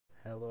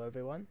Hello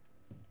everyone,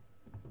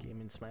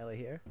 Gaming Smiley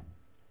here.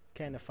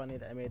 Kinda funny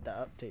that I made that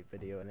update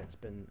video and it's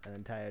been an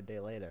entire day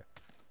later.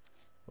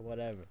 But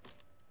whatever.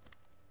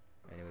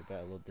 Anyway,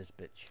 better load this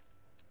bitch.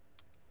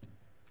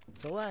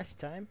 So last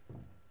time,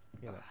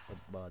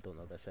 well I don't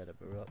know if I said it,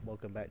 but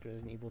welcome back to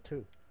Resident Evil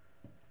 2.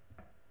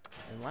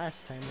 And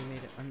last time we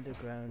made it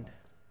underground,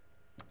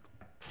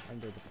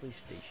 under the police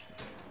station.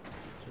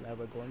 So now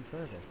we're going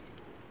further.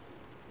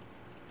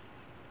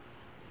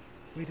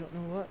 We don't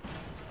know what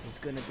is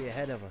going to be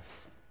ahead of us.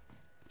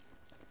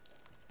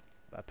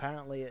 But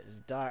apparently it's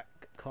dark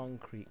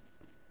concrete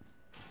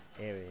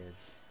areas.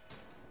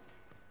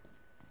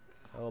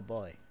 Oh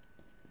boy.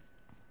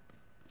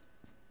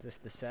 Is this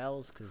the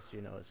cells? Because,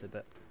 you know, it's a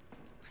bit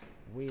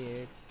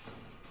weird. It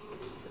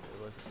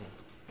wasn't me.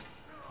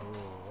 Oh,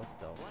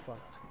 what the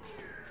fuck?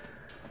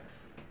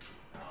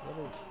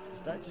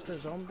 Is that just a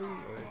zombie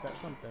or is that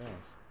something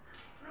else?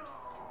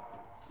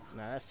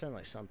 Nah, that sounds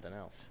like something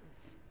else.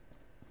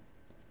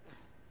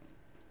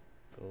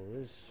 Go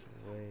this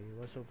way.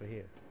 What's over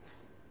here?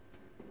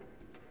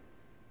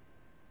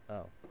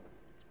 Oh,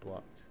 it's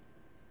blocked.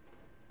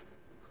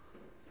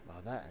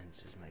 Well, that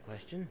answers my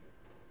question.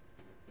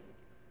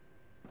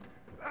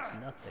 It's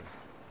nothing.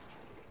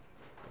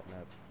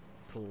 Gonna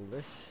pull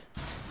this.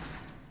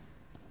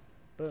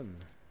 Boom.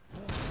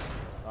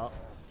 Oh,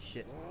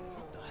 shit.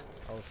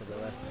 Also the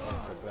left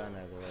also Brown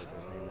over whatever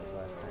his name was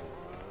last time.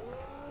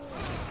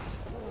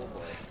 Oh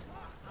boy.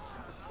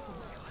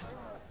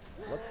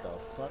 What the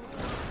fuck?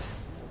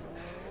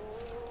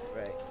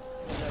 Right.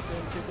 You're not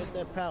doing too good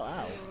there, pal.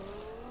 Ow.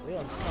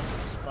 Leon's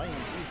fucking spine,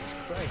 Jesus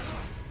Christ.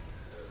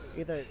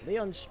 Either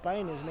Leon's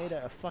spine is made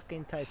out of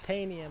fucking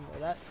titanium or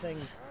that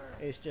thing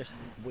is just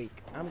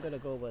weak. I'm gonna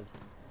go with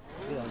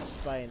Leon's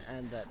spine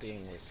and that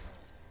being weak.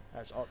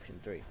 That's option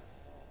 3. It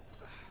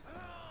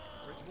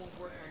won't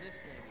work on this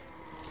thing.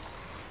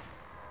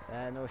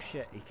 No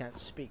shit, he can't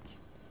speak.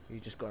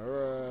 He's just going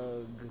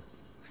rug.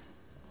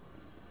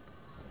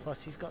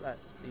 Plus he's got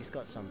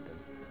something.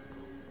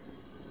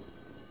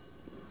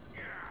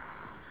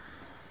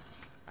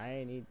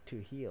 I need to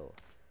heal.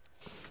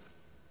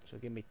 So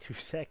give me 2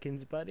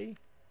 seconds, buddy.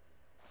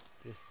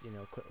 Just, you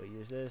know, quickly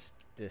use this.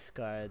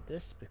 Discard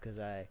this because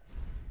I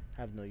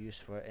have no use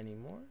for it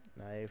anymore.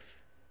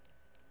 Knife.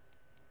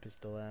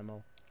 Pistol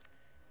ammo.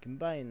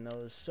 Combine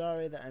those.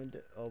 Sorry that I'm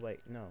oh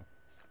wait, no.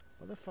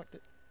 What the fuck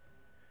did...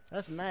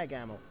 That's mag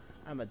ammo.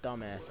 I'm a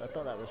dumbass. I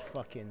thought that was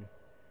fucking...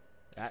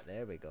 Ah,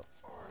 there we go.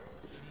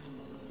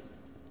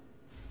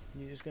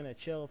 You just gonna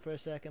chill for a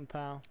second,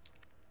 pal?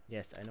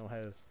 Yes, I know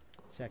how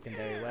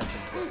secondary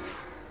weapons work.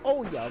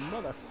 Oh, ya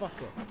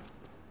motherfucker!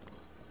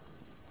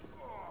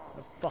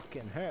 That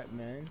fucking hurt,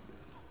 man.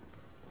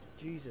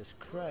 Jesus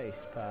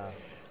Christ, pal.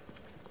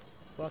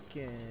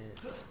 Fucking...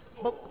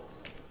 Boop!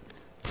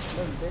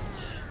 Boom,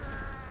 bitch.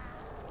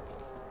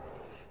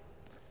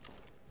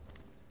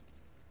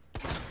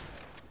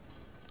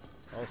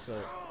 Also,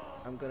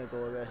 I'm gonna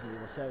go with Resident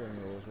Evil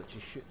 7 rules, which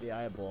is shoot the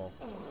eyeball.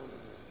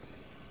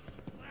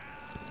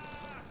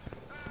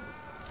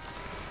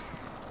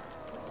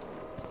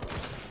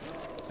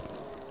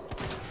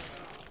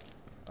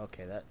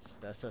 Okay,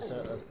 that's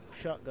a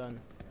shotgun.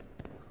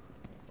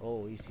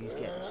 Oh, he's getting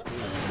squeezed.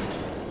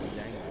 He's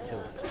angry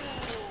too.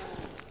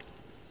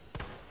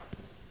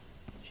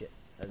 Shit,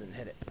 I didn't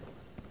hit it.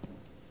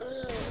 Oh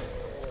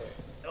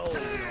no,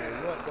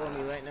 what going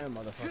me right now,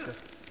 motherfucker?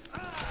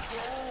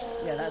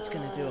 Yeah, that's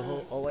gonna do a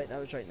whole. Oh wait, that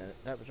was right in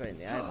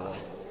the eyeball.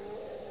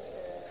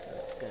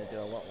 That's gonna do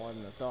a lot more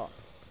than I thought.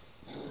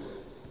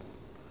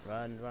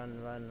 Run,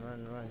 run, run,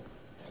 run, run.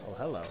 Oh,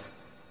 hello.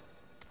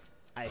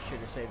 I should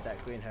have saved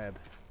that green herb.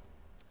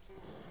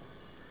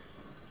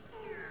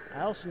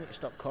 I also need to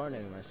stop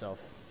cornering myself.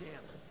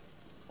 Damn.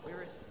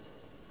 Where is it?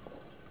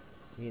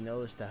 He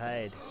knows to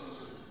hide.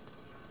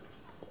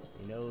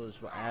 He knows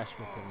what ass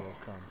whooping will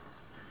come.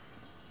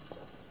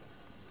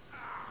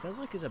 Sounds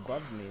like he's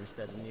above me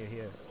instead of near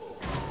here.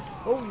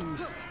 Oh,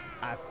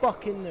 I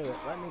fucking knew it.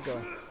 Let me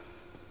go.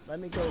 Let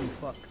me go, you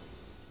fuck.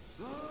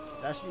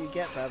 That's what you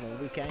get for having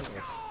weak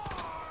ankles.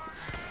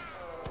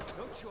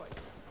 No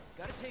choice.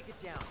 Gotta take it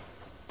down.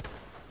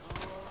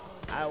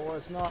 I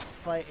was not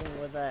fighting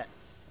with that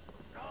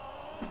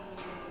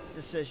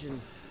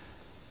decision.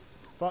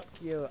 Fuck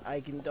you, I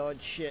can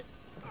dodge shit.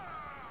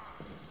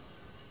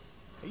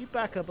 Are you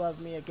back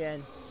above me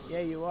again?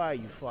 Yeah, you are,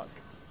 you fuck.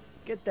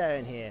 Get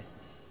down here.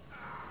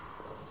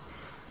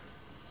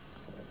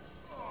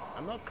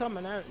 I'm not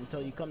coming out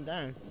until you come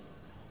down.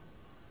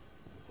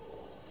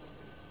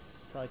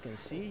 Until I can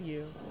see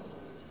you.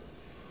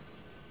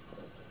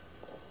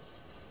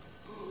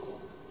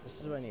 This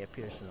is when he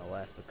appears from the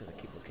left because I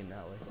keep looking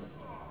that way.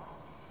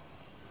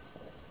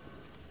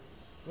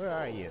 Where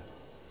are you?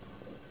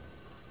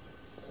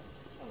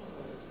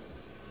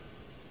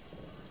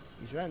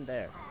 He's right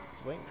there.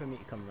 He's waiting for me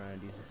to come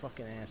around. He's a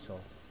fucking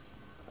asshole.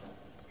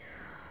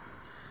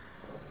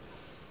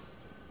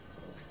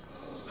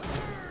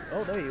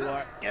 Oh, there you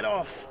are. Get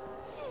off!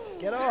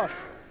 Get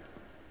off!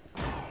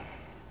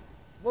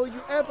 Will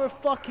you ever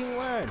fucking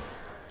learn?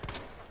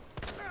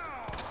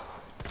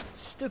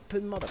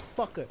 stupid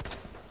motherfucker.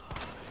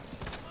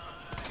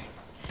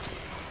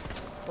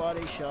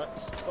 Body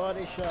shots,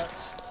 body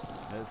shots.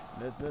 Move,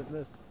 move, move,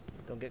 move.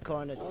 Don't get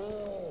cornered.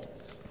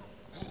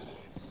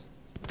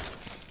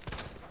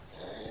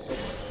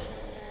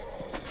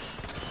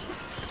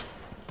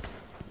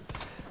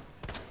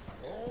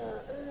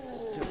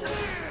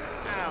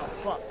 Ow,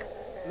 fuck.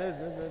 Move,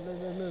 move, move, move,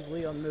 move, move,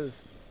 Leon, move.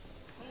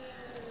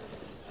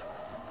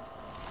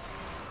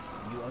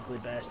 You ugly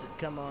bastard,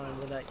 come on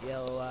with that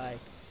yellow eye.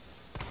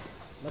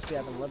 Must be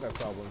having liver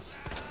problems.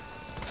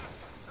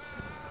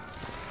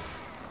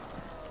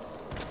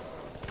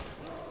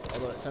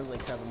 Although it sounds like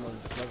he's having one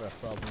of his liver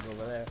problems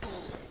over there.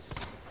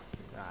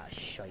 Ah,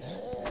 shite.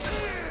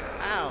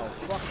 Ow,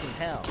 fucking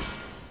hell.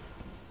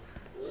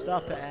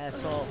 Stop it,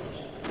 asshole.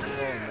 Oh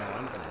no,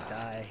 I'm gonna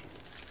die.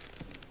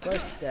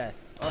 First death.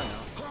 Oh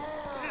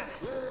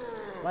no.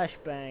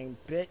 Flashbang,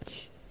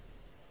 bitch.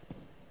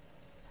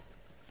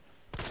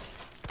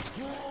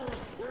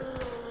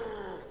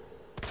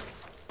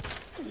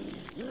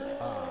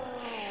 Oh,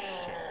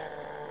 shit.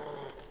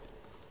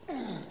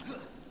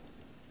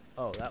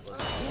 Oh, that was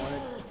what I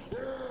wanted.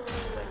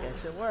 I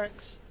guess it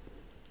works.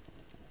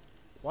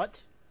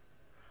 What?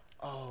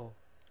 Oh.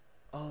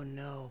 Oh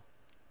no.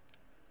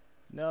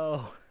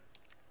 No.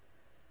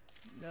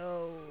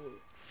 No.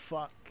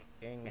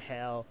 Fucking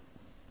hell.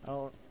 I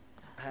don't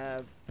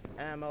have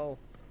ammo.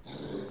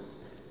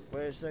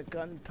 Where's the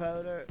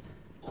gunpowder?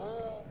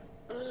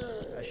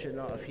 I should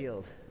not have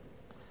healed.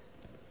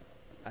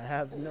 I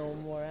have no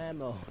more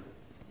ammo.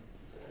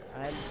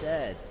 I'm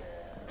dead.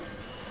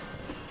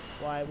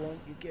 Why won't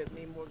you give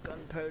me more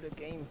gunpowder,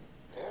 game?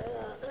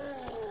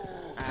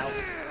 Ow.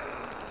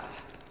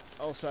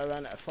 Also, I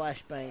ran out of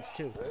flashbangs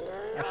too.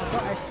 I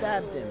forgot I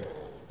stabbed him.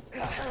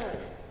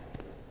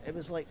 It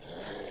was like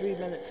 3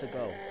 minutes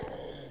ago.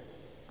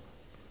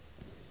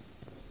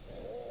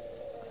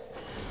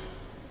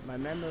 My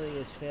memory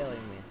is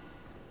failing me.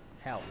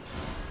 Help.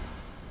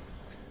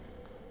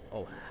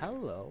 Oh,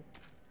 hello.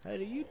 How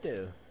do you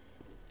do?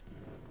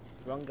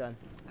 Wrong gun.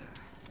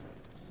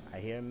 I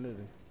hear him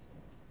moving.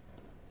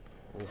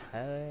 Oh,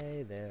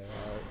 hey there.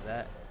 I like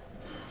that.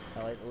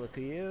 I like the look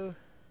of you.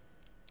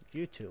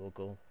 You two will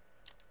go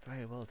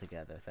very well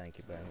together. Thank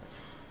you very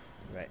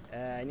much. Right,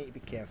 I need to be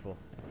careful.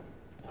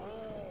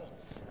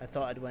 I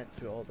thought I'd went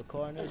through all the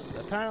corners.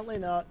 Apparently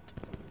not.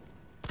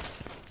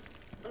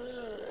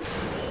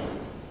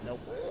 Nope.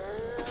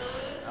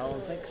 I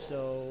don't think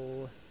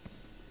so.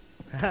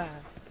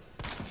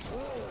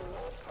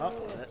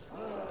 Oh, that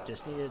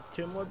just needed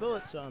 2 more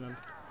bullets on him.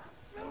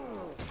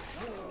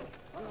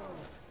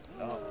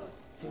 Oh,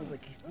 seems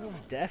like he's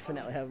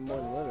definitely having more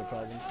than liver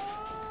problems.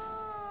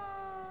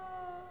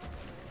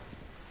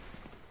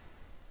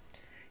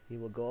 He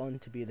will go on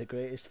to be the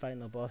greatest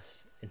final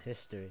boss in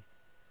history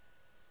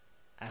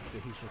after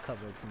he's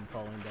recovered from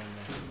falling down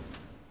there.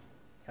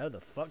 How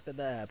the fuck did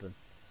that happen?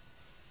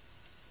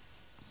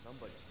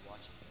 Somebody's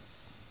watching.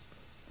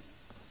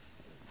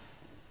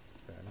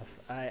 Fair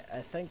enough.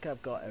 I think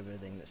I've got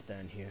everything that's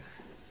down here.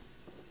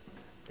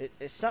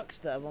 It sucks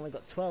that I've only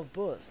got 12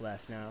 bullets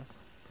left now.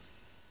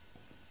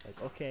 Like,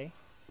 okay.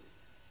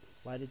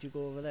 Why did you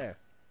go over there?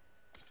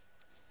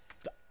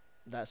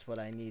 That's what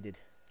I needed.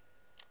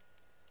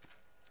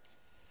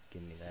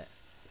 Give me that.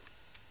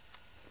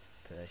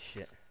 Put that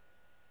shit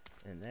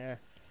in there.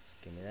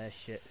 Give me that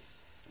shit.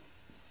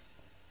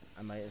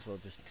 I might as well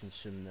just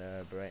consume the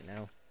herb right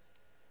now.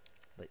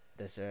 Like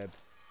this herb.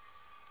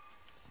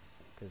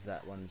 Because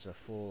that one's a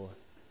full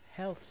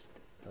health,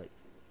 like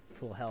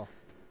full health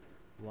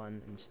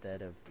one,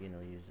 instead of, you know,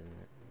 using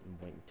it and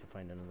waiting to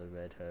find another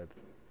red herb.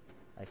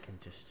 I can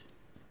just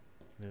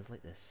move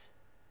like this.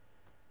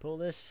 Pull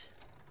this.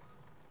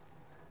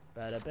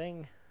 Bada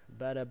bing,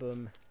 bada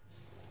boom.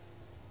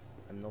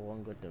 I'm no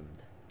longer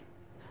doomed.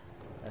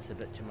 That's a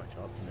bit too much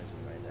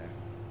optimism right there.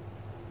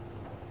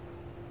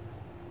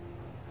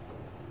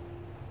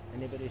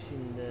 Anybody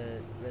seen the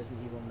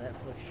Resident Evil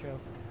Netflix show?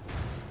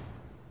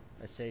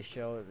 I say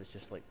show, it was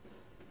just like,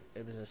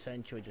 it was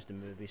essentially just a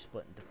movie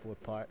split into 4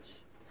 parts.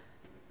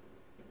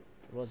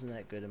 It wasn't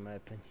that good in my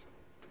opinion.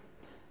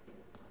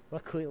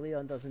 Luckily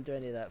Leon doesn't do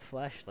any of that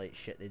flashlight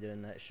shit they do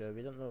in that show.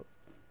 We don't know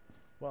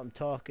what I'm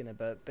talking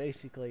about.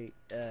 Basically,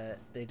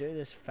 they do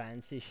this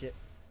fancy shit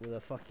with a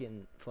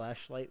fucking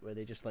flashlight where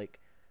they just like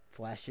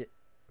flash it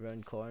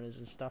around corners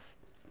and stuff.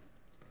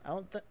 I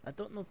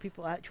don't know if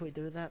people actually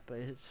do that, but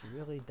it's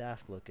really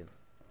daft looking.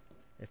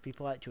 If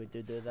people actually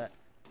do that,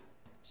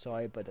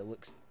 sorry, but it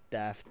looks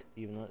daft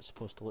even though it's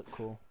supposed to look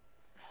cool.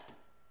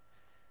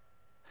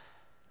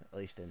 At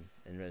least in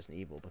Resident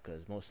Evil,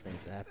 because most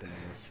things that happen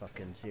in this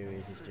fucking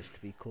series is just to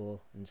be cool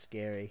and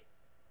scary.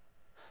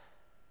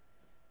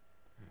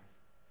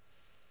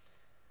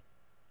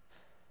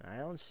 I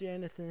don't see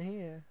anything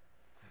here.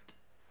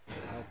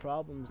 No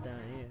problems down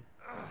here.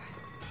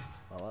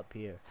 Well, up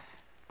here.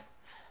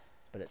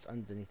 But it's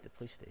underneath the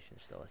police station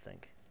still, I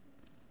think.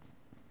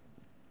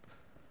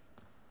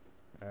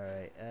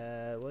 Alright,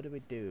 what do we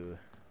do?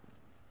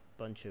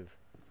 Bunch of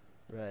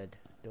red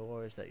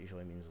doors, that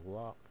usually means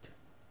locked.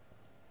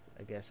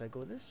 I guess I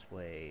go this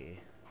way.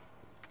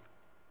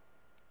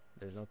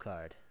 There's no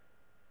card.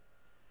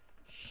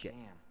 Shit.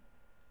 Damn.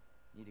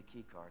 Need a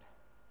key card.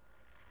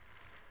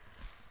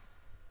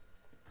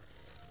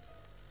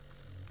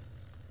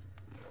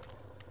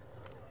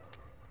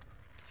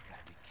 You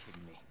gotta be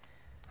kidding me.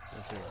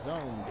 It's a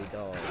zombie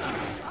dog.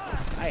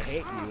 I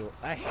hate you.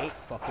 I hate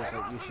fuckers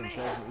like you since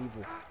Resident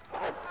Evil.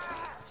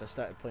 So I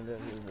started playing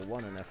Resident Evil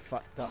 1 and I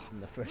fucked up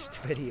in the first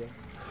video.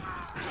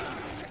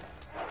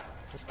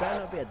 Just try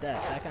not to be a dick.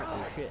 I can't do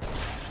shit.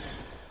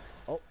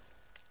 Oh.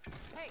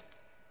 Hey.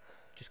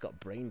 Just got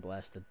brain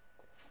blasted.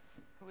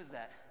 Who is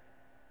that?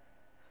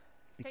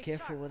 Be Stay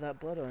careful sharp. with that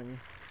blood on you.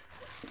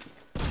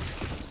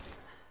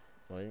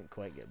 Well, I didn't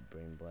quite get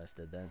brain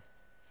blasted then.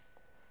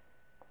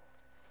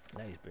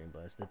 Now he's brain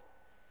blasted.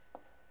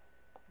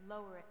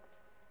 Lower it.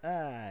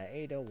 Ah,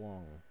 Ada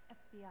Wong.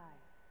 FBI.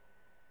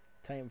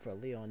 Time for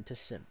Leon to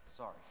simp.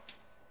 Sorry.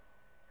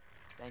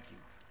 Thank you.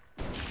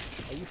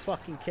 Are you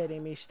fucking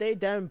kidding me? Stay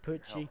down,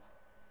 Poochie.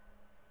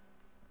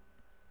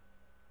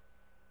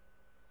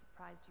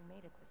 Surprised you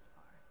made it this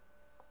far.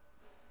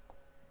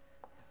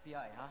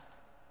 FBI, huh?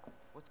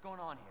 What's going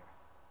on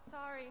here?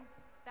 Sorry,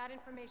 that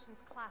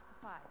information's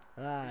classified.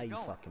 Ah, Where you you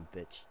going? fucking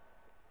bitch.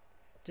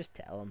 Just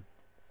tell him.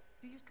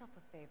 Do yourself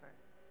a favor.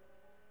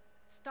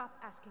 Stop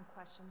asking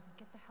questions and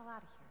get the hell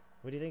out of here.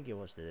 What do you think he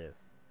wants to do?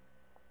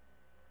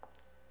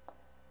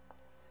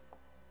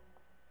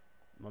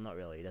 Well, not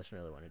really. He doesn't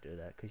really want to do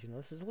that because, you know,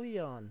 this is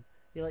Leon.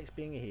 He likes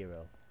being a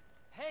hero.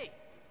 Hey!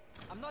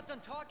 I'm not done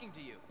talking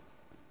to you!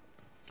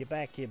 Get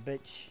back here,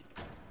 bitch.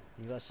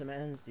 You got some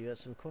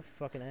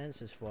fucking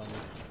answers for me.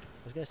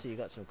 I was gonna say you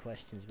got some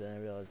questions, but then I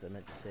realized I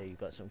meant to say you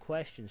got some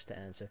questions to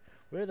answer.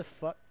 Where the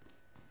fuck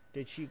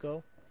did she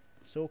go?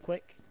 So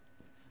quick?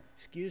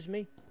 Excuse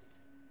me?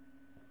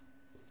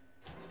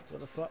 What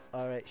the fuck?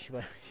 Alright, she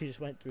just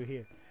went through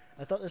here.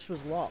 I thought this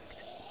was locked.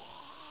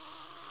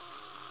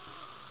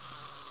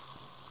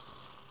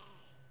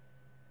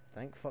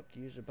 Thank fuck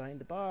yous are behind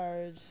the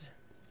bars.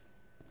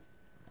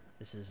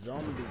 This is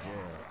zombie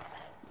jail.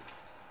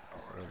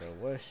 Where the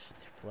worst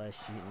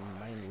flesh-eating,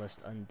 mindless,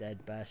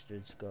 undead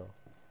bastards go.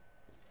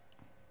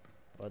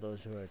 Or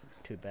those who are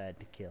too bad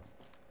to kill.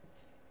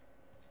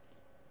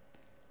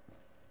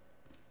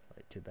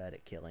 Like, too bad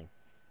at killing.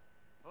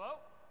 Hello?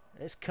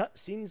 It's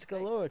cutscenes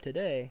galore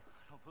today.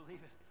 I don't believe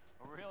it.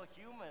 A real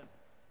human.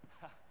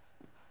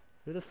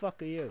 Who the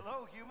fuck are you?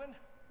 Hello, human.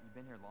 You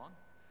been here long?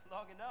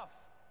 Long enough.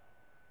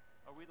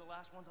 Are we the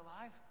last ones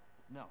alive?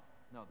 No,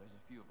 there's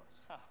a few of us.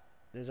 Huh.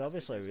 There's That's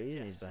obviously a good news, I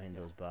reason he's guess. behind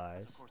those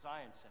bars. Of course,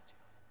 Iron sent you.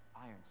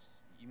 Irons.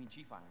 You mean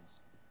Chief Irons?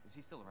 Is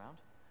he still around?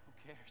 Who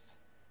cares?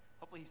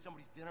 Hopefully he's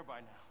somebody's dinner by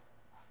now.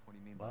 What do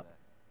you mean What? by that?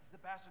 He's the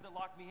bastard that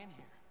locked me in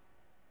here.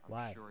 I'm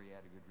Why? sure he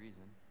had a good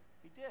reason.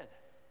 He did.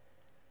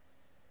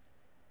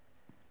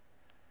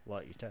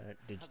 What, you trying to,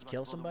 did I was you about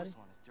kill to blow the somebody?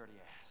 whistle on his dirty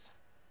ass.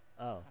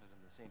 Oh. I'd have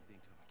done the same thing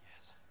to him, I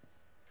guess.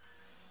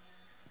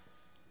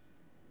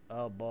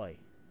 Oh boy.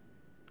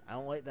 I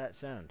don't like that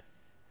sound.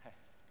 Hey,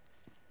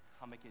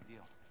 I'll make you a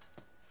deal.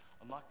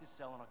 Unlock this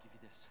cell and I'll give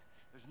you this.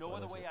 There's no What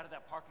other is way it? out of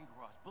that parking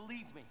garage.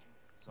 Believe me.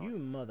 Sorry, You I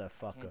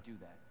motherfucker. can't do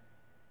that.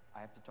 I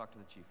have to talk to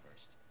the Chief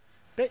first.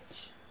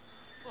 Bitch!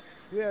 Look,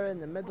 We are in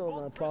the we're middle of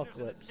an both prisoners in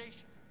apocalypse. the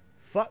station.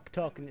 Fuck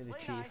talking to the Play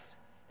chief. nice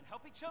and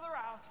help each other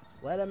out.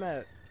 Let him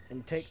out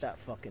and take that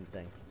fucking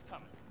thing. It's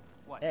coming.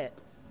 What? Hey,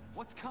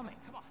 What's coming?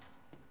 Come on.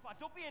 Come on,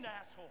 don't be an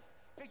asshole.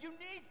 Okay, you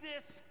need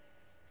this.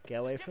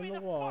 get away Get from me the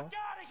the wall. fuck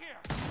out of here.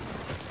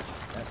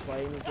 That's why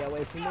you need to get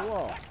away from the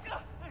wall.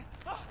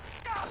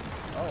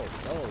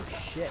 Oh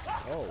shit.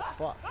 Oh,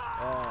 fuck.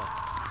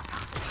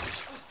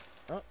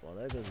 Oh, well,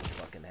 there goes his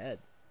fucking head.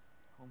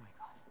 Oh my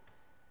god.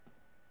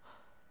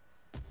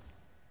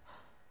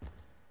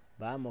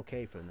 But I'm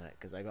okay from that,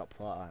 because I got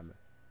plot armor.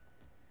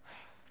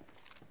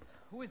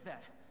 Who is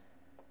that?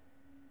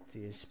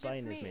 See, his It's just spine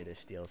is me. made of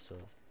steel, so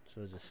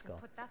is his You skull.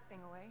 can put that thing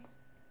away.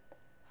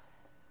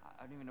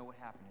 I don't even know what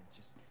happened. It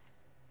just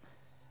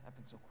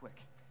happened so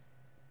quick.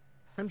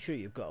 I'm sure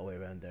you've got a way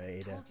around there, I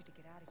Ada. told you to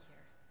get out of here.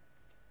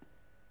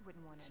 You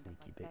wouldn't want to end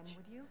up Sneaky like Ben, bitch.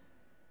 would you?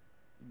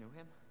 You knew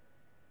him?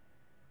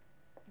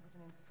 He was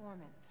an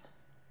informant.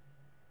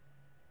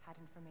 Had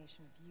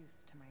information of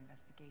use to my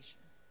investigation.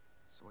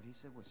 So what he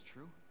said was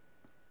true?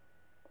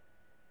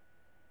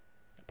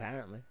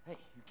 Apparently. Hey,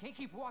 you can't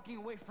keep walking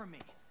away from me.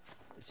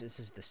 This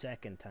is the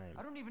second time.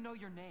 I don't even know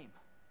your name.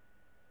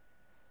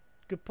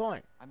 Good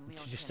point. I'm She Leon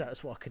just Kennedy.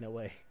 starts walking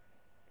away.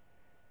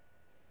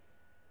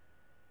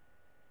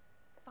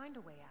 Find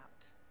a way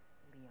out,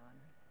 Leon.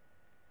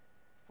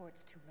 Before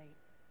it's too late.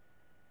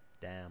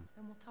 Damn.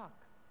 Then we'll talk.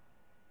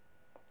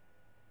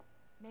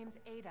 Name's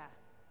Ada.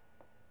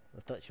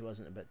 I thought she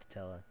wasn't about to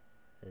tell her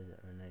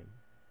her name.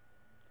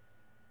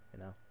 You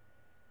know?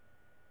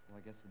 Well,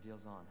 I guess the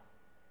deal's on.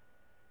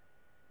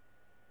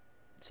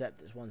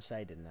 Except it's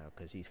one-sided now,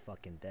 because he's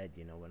fucking dead,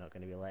 you know, we're not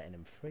going to be letting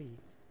him free.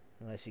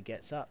 Unless he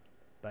gets up.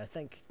 But I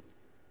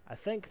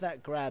think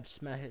that grab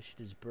smashed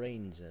his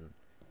brains in.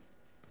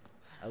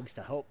 At least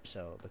I hope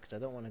so, because I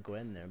don't want to go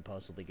in there and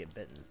possibly get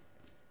bitten.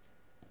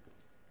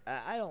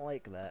 I don't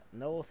like that.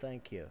 No,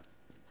 thank you.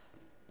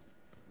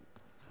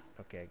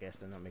 Okay, I guess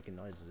they're not making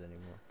noises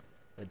anymore.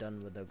 They're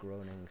done with their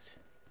groanings.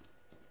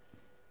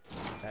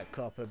 That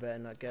copper better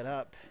not get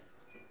up.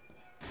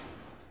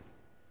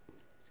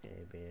 It's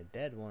gonna be a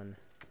dead one.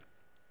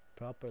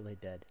 Properly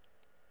dead.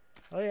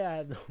 Oh yeah, I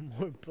have no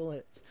more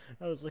bullets.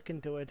 I was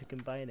looking to where to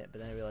combine it,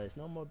 but then I realized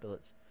no more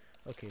bullets.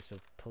 Okay, so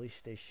police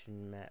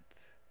station map.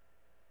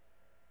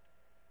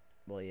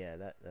 Well, yeah,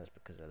 that's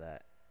because of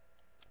that.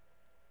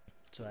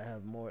 So I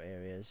have more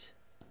areas.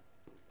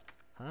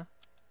 Huh?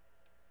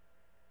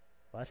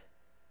 What?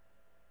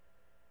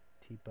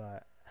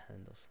 T-bar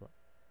handle slot.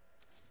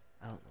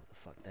 I don't know what the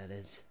fuck that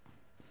is.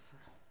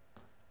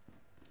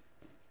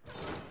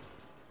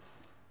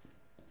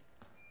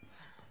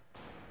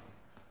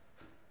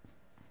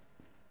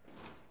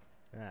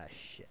 Ah,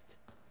 shit.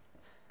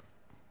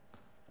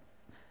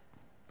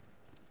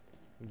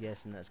 I'm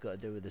guessing that's got to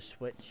do with the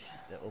switch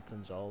that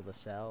opens all the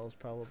cells,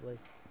 probably.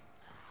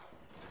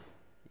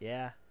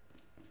 Yeah.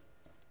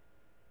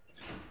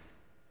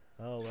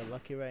 Oh, we're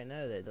lucky right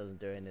now that it doesn't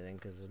do anything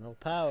because there's no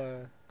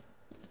power.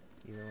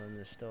 Even when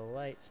there's still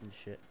lights and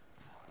shit.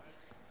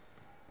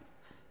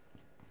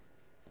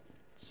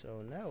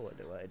 So now what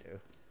do I do?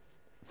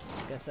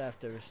 I guess I have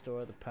to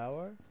restore the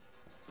power.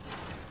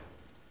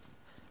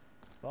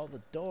 All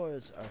the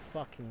doors are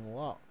fucking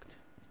locked.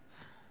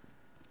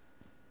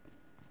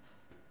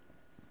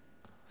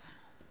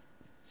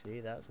 See,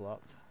 that's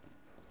locked.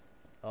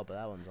 Oh, but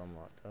that one's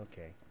unlocked.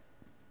 Okay.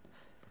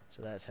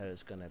 So that's how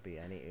it's gonna be.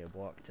 I need to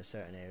walk to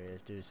certain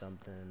areas, do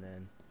something, and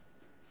then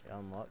it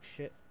unlocks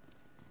shit.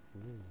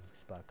 Ooh,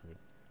 sparkly.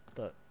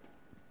 Thought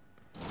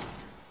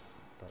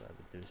that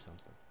would do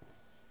something.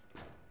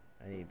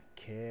 I need to be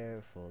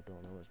careful.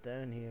 Don't know what's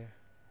down here.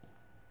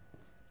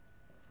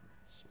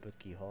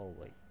 Spooky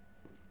hallway.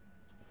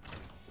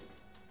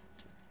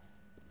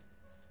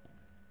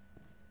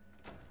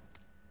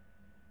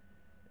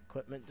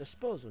 Equipment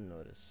disposal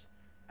notice.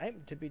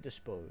 Item to be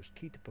disposed.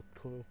 Key to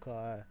patrol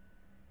car.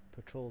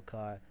 Patrol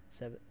car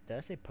 7. Did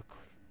I say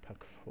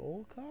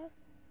patrol car?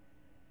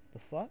 The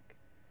fuck?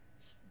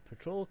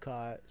 Patrol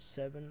car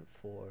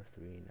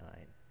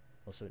 7439.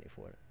 Well,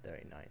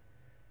 7439.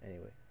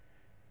 Anyway.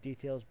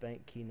 Details: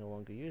 bank key no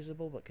longer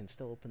usable, but can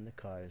still open the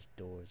car's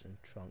doors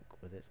and trunk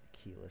with its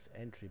keyless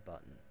entry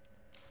button.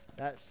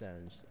 That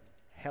sounds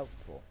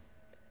helpful.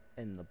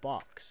 In the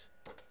box.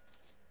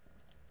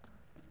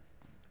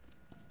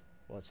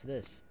 What's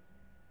this?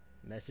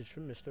 Message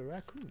from Mr.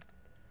 Raccoon.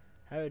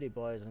 Howdy,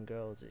 boys and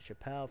girls. It's your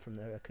pal from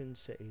the Raccoon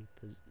City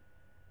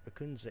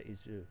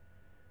Zoo.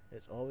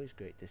 It's always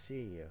great to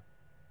see you.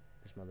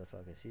 This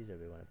motherfucker sees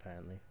everyone,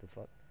 apparently. The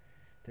fuck?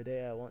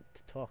 Today I want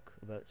to talk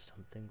about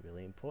something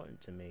really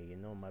important to me. You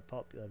know, my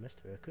popular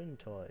Mr. Raccoon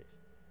toys.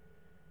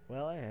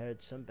 Well, I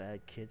heard some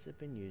bad kids have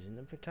been using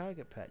them for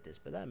target practice,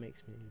 but that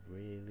makes me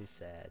really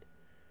sad.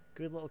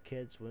 Good little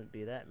kids wouldn't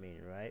be that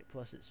mean, right?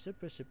 Plus, it's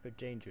super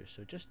dangerous,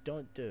 so just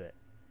don't do it.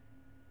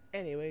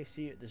 Anyway,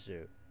 see you at the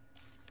zoo.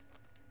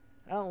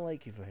 I don't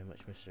like you very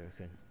much, Mr.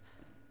 Raccoon.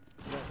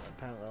 You don't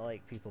apparently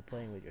like people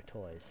playing with your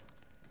toys.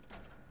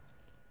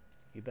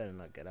 You better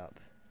not get up.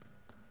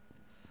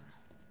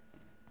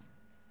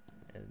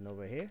 Anything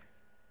over here?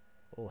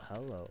 Oh,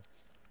 hello.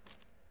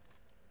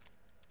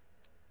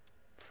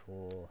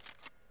 Full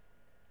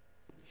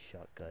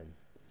shotgun.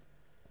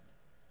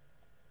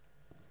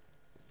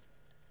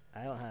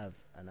 I don't have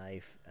a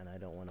knife, and I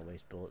don't want to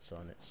waste bullets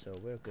on it, so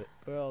we're good.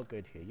 We're all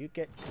good here. You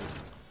get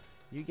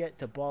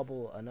to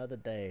bobble another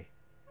day,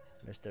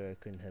 Mr.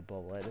 Raccoon Head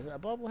bobblehead. Is it a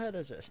bobblehead or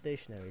is it a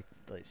stationary,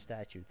 like,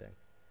 statue thing?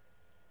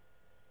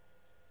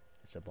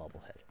 It's a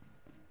bobblehead.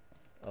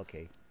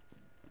 Okay.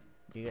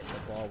 You get to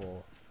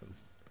bobble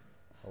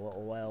a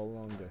little while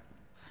longer.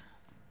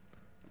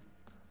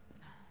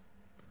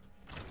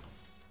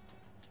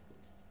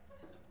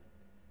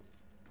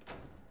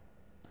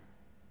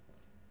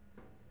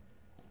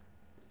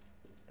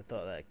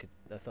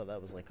 I thought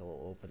that was like a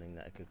little opening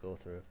that I could go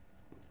through.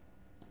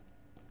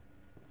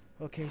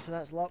 Okay, so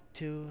that's locked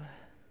too.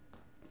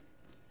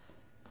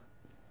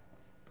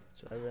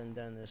 So I ran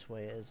down this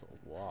way, it is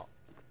locked.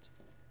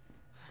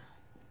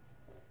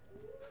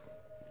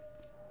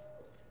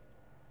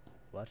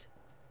 What?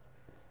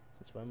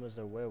 Since when was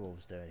there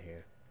werewolves down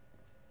here?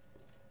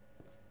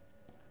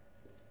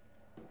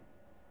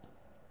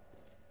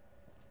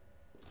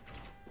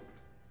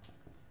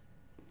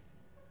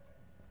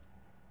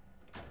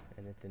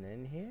 Anything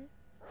in here?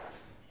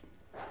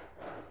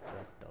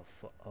 What the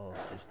fuck? Oh,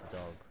 it's just a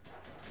dog.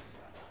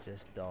 It's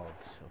just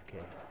dogs,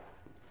 okay.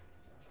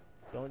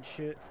 Don't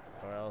shoot,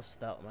 or else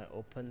that might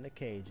open the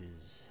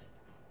cages.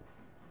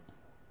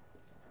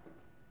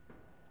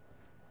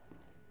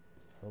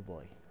 Oh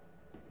boy.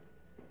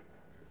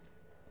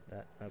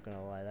 That, not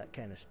gonna lie, that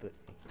kind of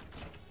spooked me.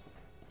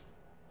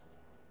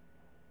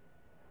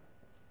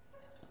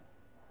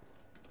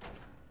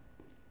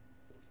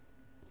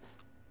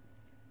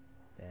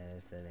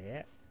 Anything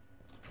here?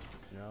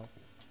 No.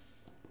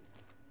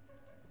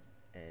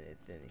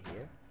 Anything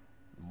here?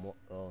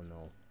 Oh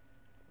no.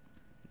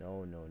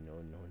 No.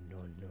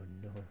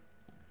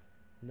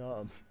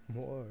 Not a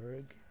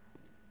morgue.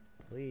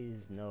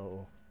 Please,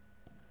 no.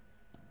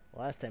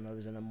 Last time I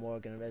was in a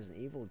morgue in a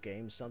Resident Evil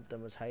game,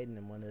 something was hiding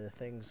in one of the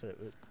things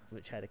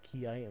which had a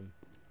key item.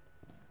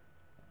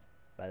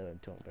 By the way, I'm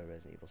talking about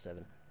Resident Evil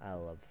 7. I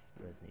love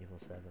Resident Evil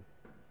 7.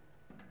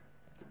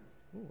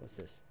 Ooh, what's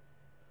this?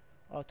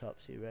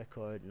 Autopsy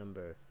record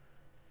number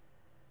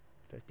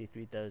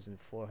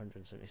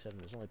 53,477.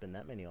 There's only been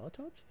that many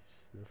autopsies?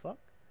 The fuck?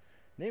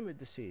 Name of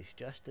deceased,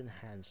 Justin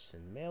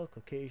Hansen. Male,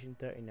 Caucasian,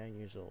 39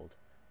 years old.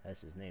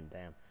 That's his name,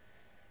 damn.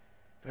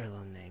 Very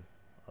long name,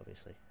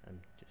 obviously. I'm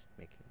just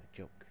making a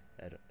joke.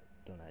 I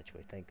don't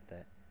actually think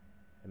that.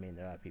 I mean,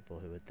 there are people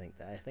who would think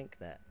that. I think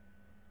that.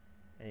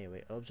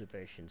 Anyway,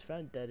 observations.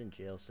 Found dead in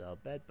jail cell.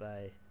 Bed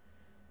by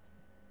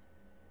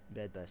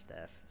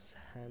staff. His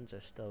hands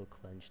are still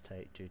clenched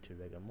tight due to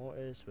rigor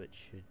mortis, which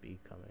should be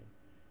coming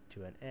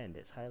to an end.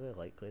 It's highly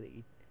likely that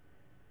he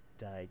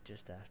died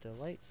just after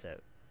lights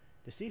out.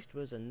 Deceased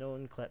was a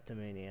known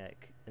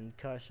kleptomaniac,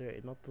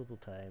 incarcerated multiple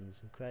times.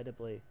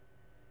 Incredibly,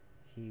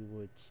 he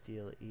would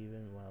steal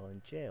even while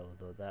in jail,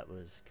 though that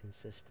was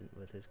consistent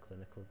with his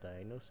clinical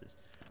diagnosis.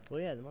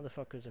 Well, yeah, the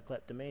motherfucker's a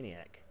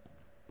kleptomaniac.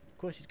 Of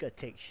course he's gotta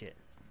take shit.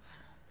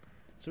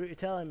 So what you're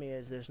telling me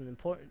is there's an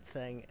important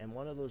thing and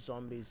one of those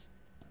zombies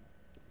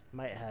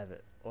might have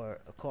it, or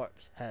a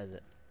corpse has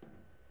it.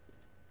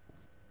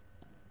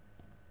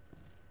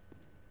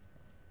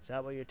 Is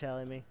that what you're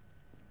telling me?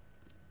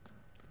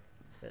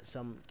 That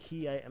some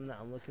key item that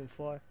I'm looking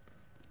for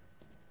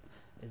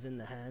is in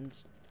the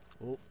hands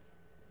of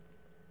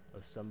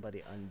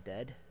somebody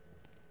undead?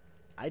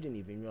 I didn't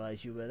even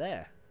realize you were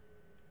there.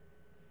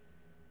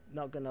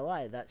 Not gonna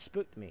lie, that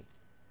spooked me.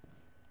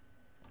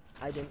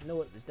 I didn't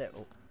know it was there.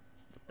 Oh,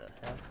 what the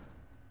hell?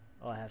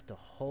 Oh, I have to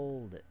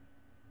hold it.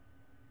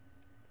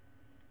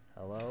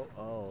 Hello?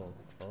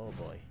 Oh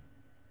boy.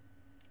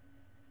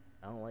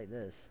 I don't like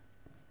this.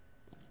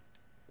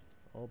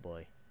 Oh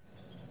boy.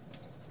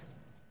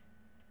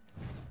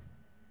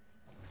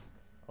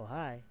 Oh,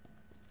 hi.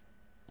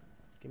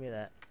 Give me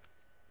that.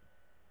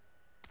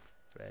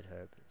 Red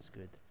herb, it's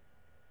good.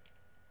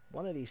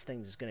 One of these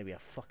things is gonna be a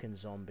fucking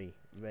zombie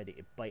ready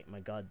to bite my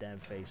goddamn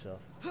face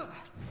off.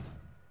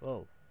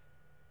 Whoa.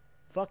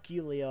 Fuck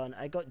you, Leon.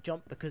 I got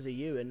jumped because of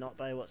you and not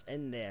by what's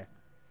in there.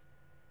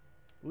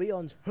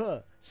 Leon's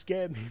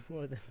scared me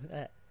more than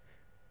that.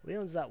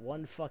 Leon's that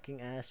one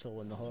fucking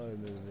asshole in the horror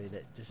movie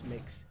that just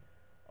makes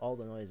all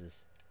the noises.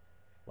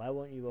 Why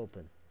won't you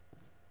open?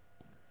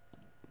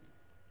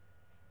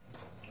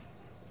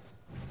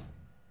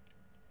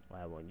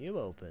 Why won't you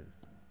open?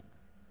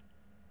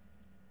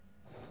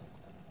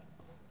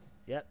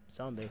 Yep,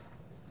 zombie.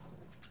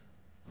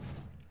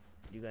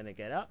 You gonna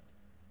get up?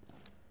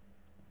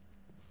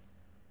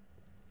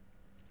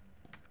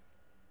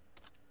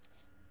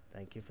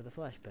 Thank you for the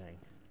flashbang.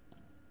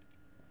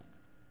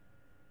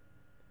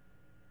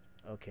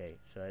 Okay,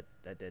 so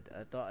I did.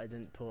 I thought I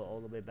didn't pull it all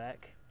the way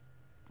back.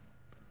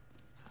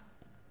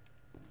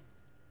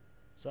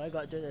 So I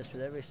gotta do this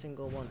with every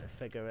single one to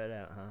figure it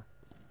out, huh?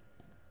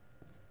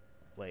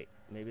 Wait,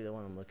 maybe the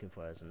one I'm looking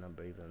for has a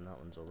number even and that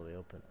one's all the way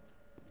open.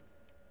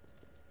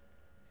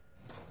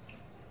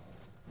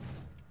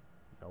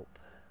 Nope.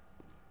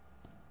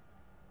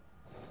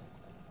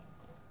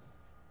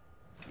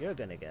 You're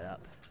gonna get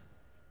up.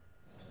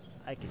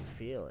 I can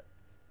feel it.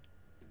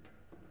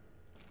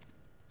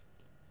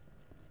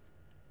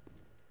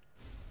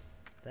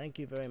 Thank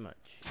you very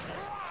much.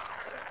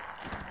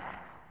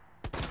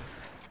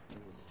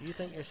 Do you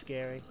think you're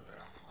scary?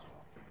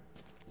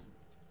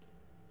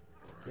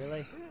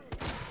 Really?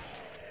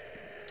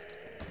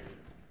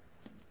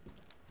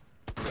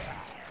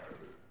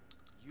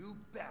 You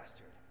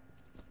bastard.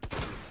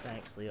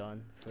 Thanks,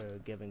 Leon, for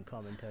giving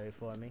commentary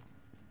for me.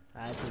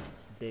 I had to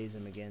daze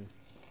him again.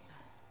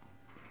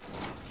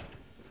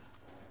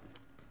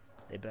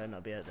 They better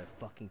not be out their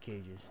fucking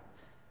cages.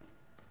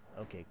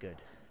 Okay, good.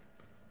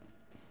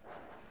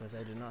 Because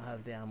I do not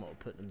have the ammo to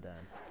put them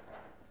down.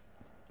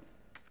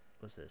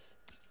 What's this?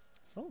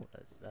 Oh,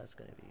 that's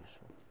going to be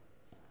useful.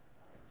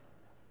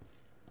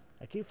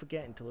 I keep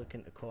forgetting to look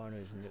into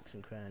corners and nooks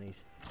and crannies.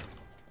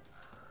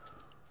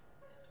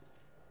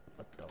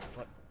 What the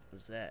fuck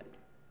was that?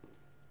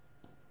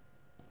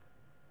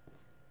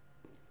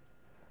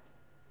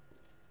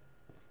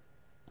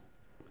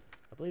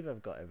 I believe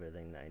I've got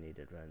everything that I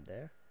needed around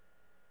there.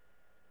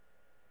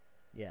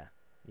 Yeah,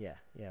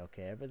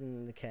 okay. Everything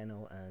in the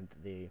kennel and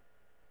the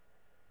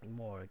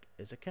morgue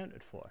is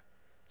accounted for.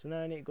 So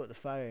now I need to go to the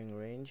firing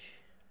range.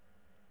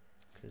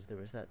 Because there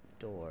was that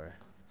door.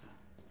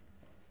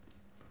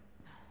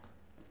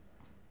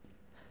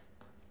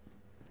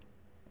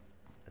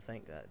 I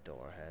think that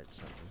door had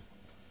something.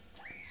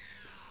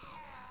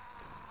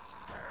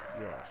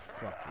 You're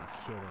fucking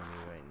kidding me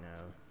right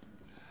now.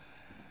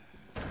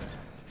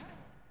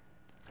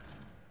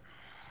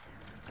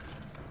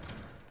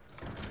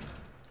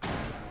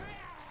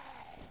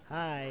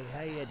 Hi,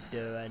 how you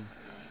doing?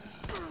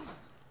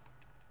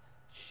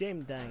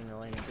 Shame dying in the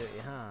line of duty,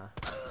 huh?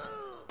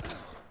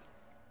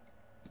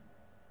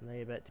 Now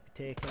you're about to be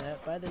taken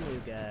out by the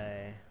new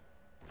guy.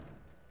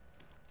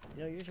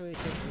 You know, usually you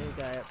take the new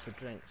guy out for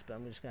drinks, but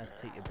I'm just gonna have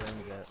to take your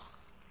brains out.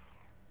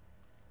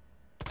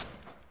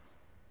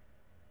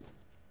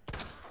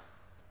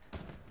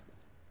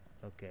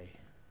 Okay.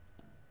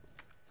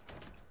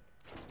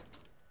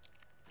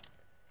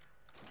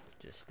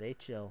 Just stay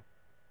chill.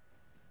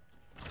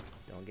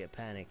 Don't get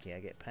panicky. I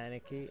get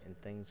panicky and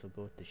things will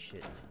go to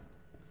shit.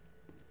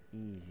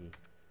 Easy.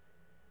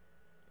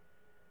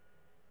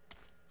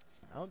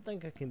 I don't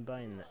think I can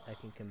combine that. I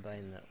can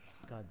combine that.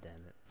 God damn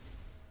it.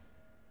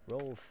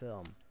 Roll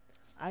film.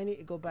 I need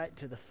to go back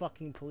to the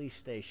fucking police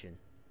station.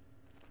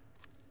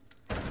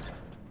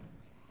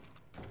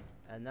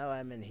 And now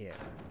I'm in here.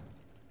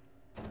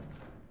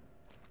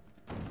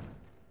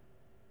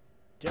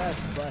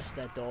 Just bust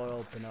that door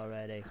open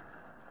already.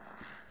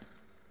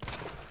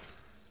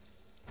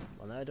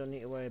 Well, now I don't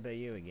need to worry about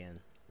you again.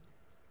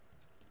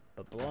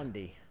 But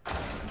Blondie.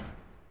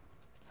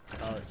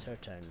 Oh, it's her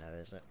turn now,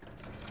 isn't it?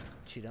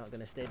 She not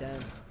gonna stay down?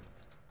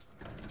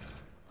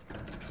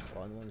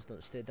 Blonde ones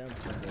don't stay down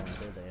for long,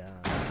 do they?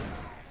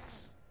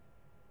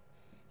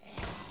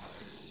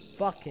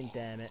 Fucking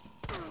damn it.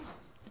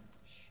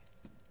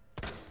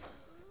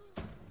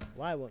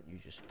 Why won't you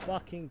just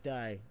fucking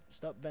die?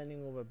 Stop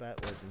bending over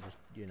backwards and just,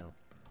 you know,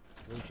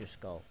 lose your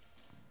skull.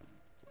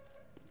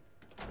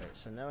 Right,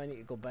 so now I need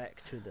to go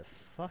back to the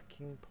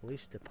fucking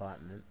police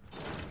department.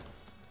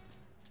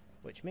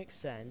 Which makes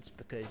sense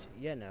because,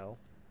 you know,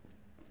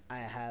 I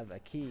have a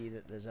key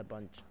that there's a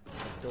bunch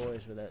of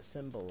doors with that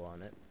symbol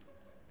on it.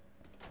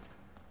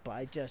 But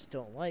I just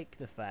don't like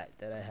the fact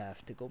that I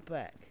have to go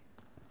back.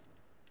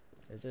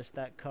 Is this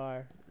that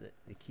car that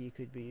the key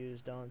could be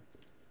used on?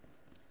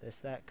 This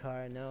that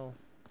car? No.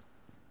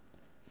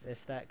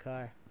 This that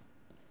car?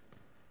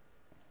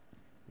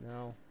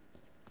 No.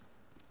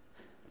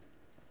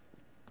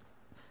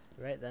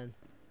 Right then.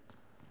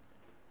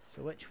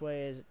 So which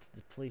way is it to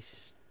the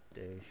police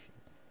station?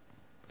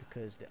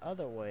 Because the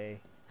other way,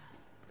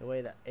 the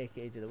way that,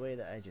 aka the way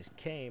that I just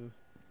came,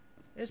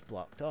 is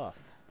blocked off.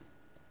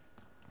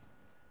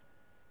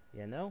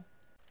 You know?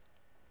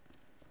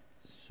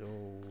 So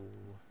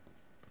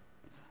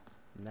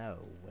now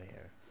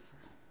where?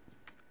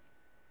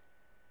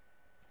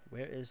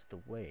 Where is the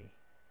way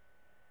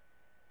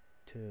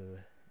to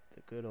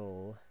the good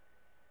old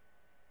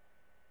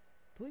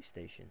police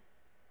station?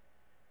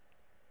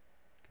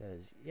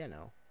 Because, you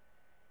know,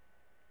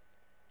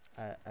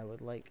 I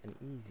would like an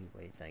easy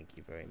way, thank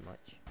you very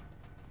much.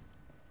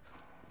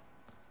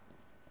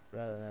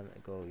 Rather than to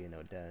go, you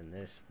know, down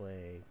this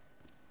way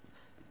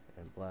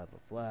and blah blah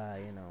blah,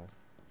 you know.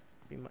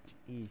 It'd be much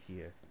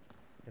easier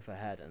if I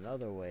had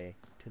another way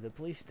to the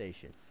police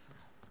station.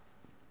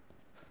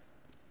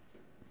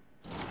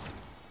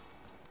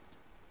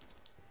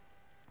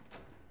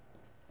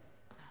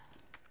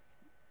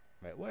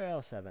 Right, where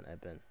else haven't I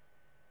been?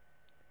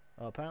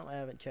 Oh, apparently I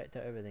haven't checked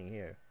out everything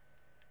here.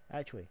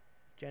 Actually,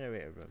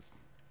 generator room.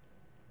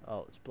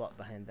 Oh, it's blocked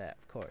behind that,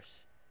 of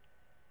course.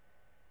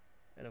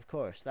 And of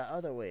course, that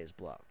other way is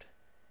blocked.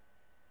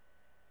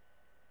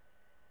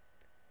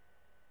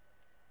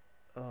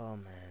 Oh,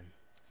 man.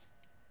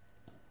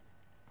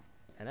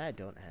 And I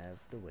don't have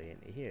the way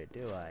into here,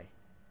 do I?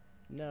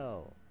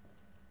 No.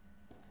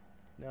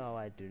 No,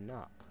 I do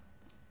not.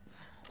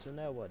 So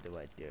now what do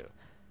I do?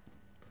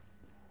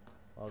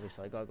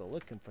 Obviously, I gotta go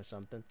looking for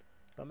something,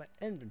 but my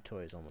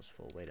inventory is almost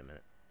full. Wait a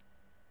minute.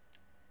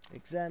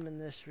 Examine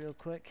this real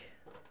quick.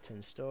 It's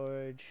in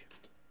storage.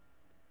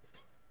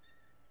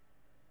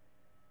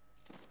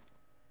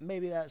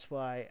 Maybe that's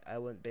why I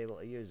wouldn't be able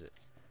to use it.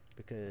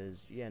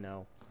 Because, you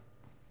know,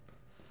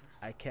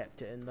 I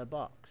kept it in the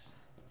box.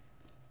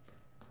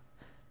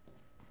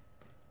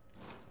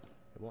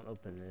 It won't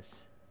open this.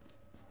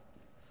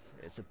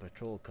 It's a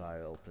patrol car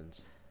it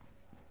opens.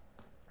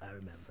 I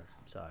remember.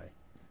 Sorry.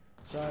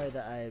 Sorry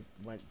that I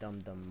went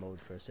dum-dum mode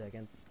for a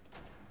second.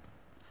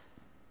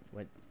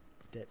 Went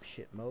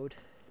dipshit mode.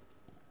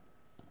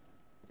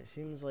 It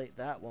seems like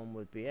that one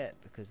would be it,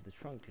 because the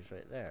trunk is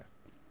right there.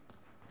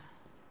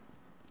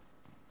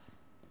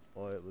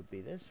 Or it would be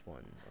this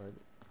one, or...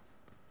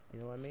 You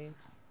know what I mean?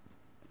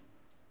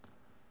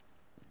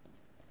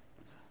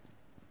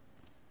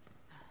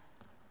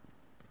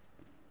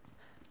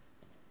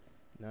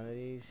 None of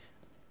these?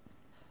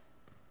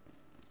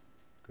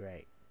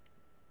 Great.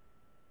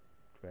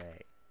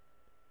 Great.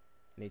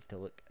 Need to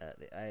look at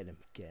the item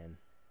again.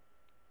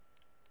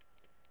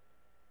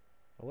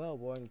 A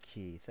well-worn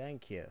key,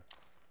 thank you.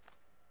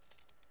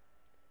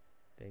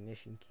 The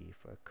ignition key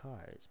for a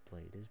car, its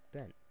blade is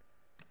bent.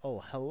 Oh,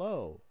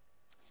 hello!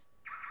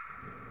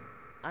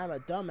 I'm a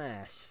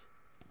dumbass!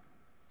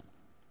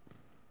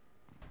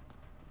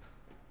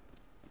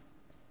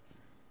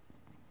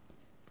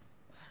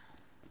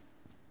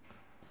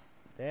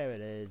 There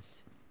it is.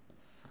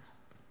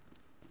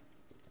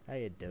 How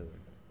you doing?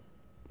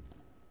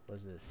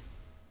 What's this?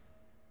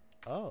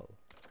 Oh.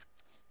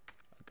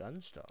 A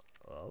gun stock.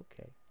 Oh,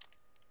 okay.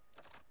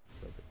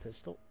 With the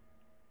pistol.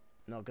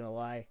 Not gonna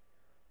lie.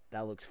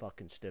 That looks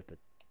fucking stupid.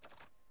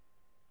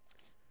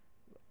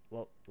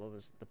 What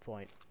was the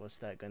point? What's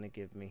that gonna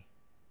give me?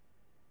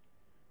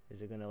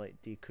 Is it gonna like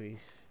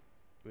decrease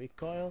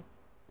recoil?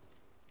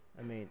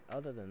 I mean,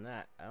 other than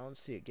that, I don't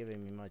see it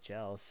giving me much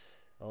else.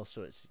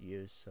 Also, it's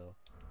used, so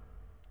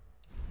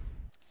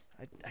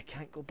I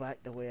can't go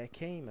back the way I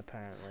came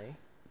apparently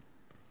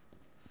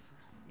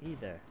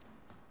either,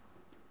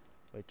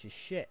 which is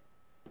shit.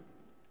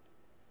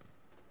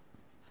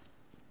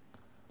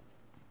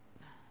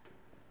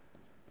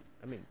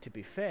 I mean, to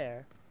be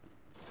fair,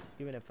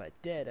 even if I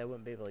did, I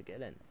wouldn't be able to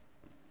get in.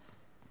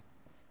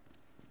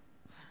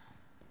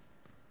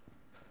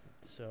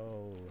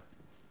 So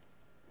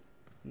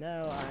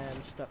now I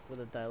am stuck with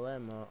a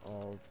dilemma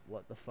of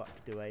what the fuck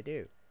do I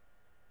do?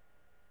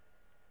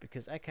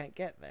 Because I can't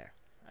get there.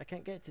 I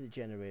can't get to the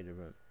generator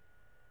room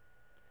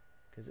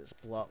because it's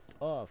blocked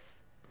off.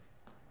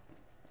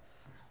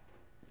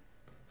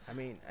 I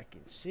mean, I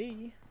can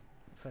see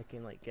if I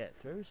can like get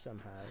through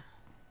somehow.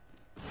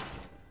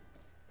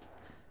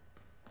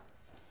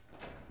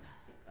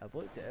 I've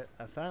looked at it.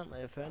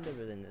 Apparently I found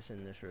everything that's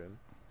in this room.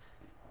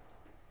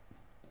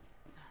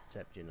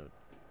 Except, you know,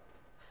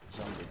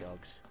 zombie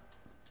dogs.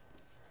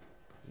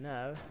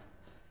 Now,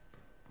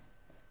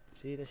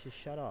 see, this is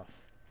shut off.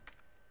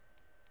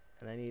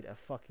 And I need a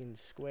fucking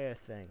square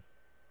thing.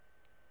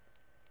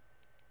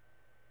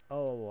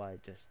 Oh, I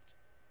just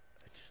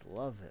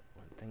love it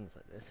when things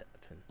like this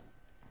happen.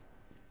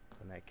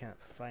 When I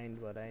can't find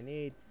what I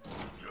need.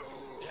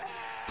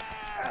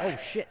 Oh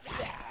shit!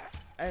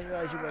 I didn't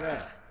realize you were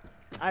there.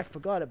 I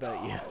forgot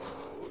about you.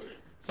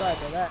 Sorry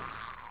about that.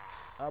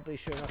 I'll be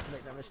sure not to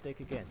make that mistake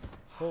again.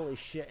 Holy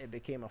shit, it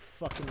became a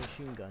fucking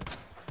machine gun.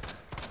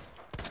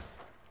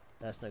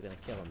 That's not gonna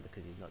kill him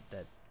because he's not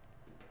dead.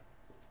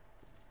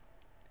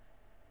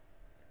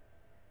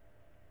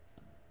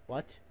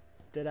 What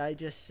did I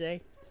just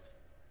say?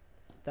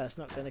 That's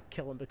not gonna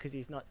kill him because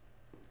he's not...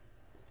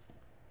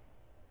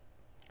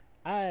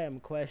 I am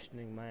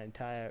questioning my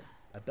entire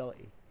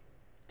ability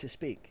to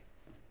speak.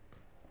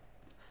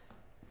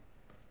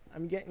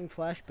 I'm getting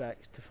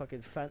flashbacks to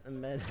fucking Phantom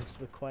Menace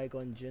with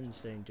Qui-Gon Jinn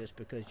saying just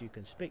because you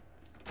can speak,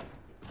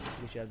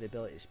 because you have the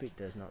ability to speak,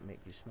 does not make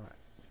you smart.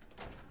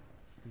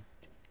 You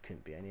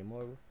couldn't be any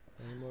more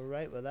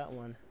right with that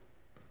one.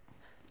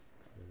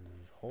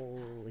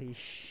 Holy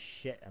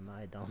shit, am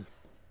I dumb?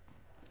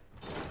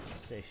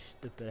 Say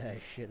stupid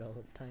ass shit all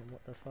the time.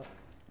 What the fuck?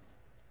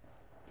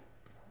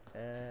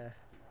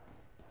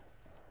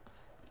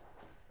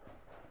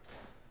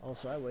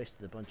 Also, I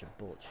wasted a bunch of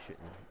bullets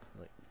shooting,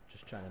 like,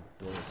 just trying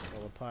to blow his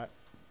skull apart.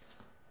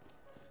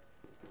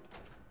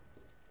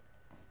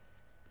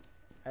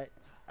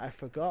 I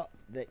forgot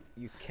that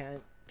you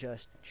can't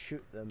just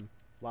shoot them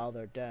while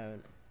they're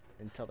down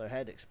until their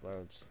head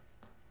explodes,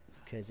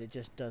 because it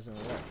just doesn't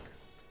work.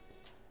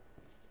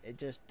 It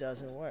just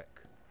doesn't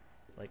work,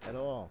 like, at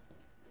all.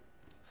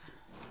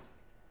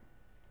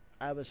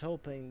 I was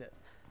hoping that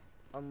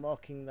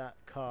unlocking that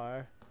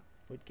car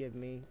would give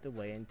me the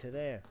way into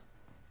there,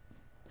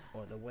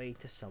 or the way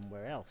to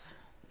somewhere else,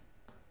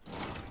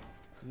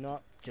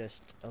 not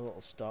just a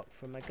little stock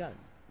for my gun.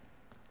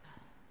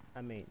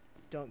 I mean,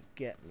 don't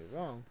get me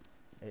wrong,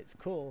 it's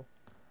cool,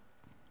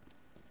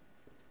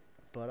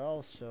 but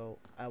also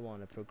I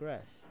want to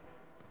progress.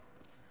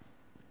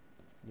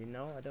 You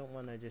know, I don't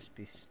want to just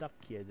be stuck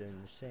here doing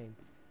the same,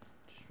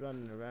 just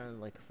running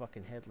around like a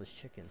fucking headless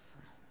chicken.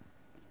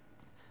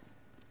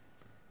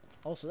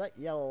 Also, that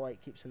yellow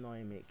light keeps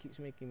annoying me. It keeps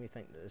making me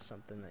think that there's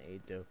something that I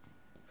do,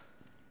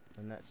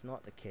 and that's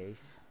not the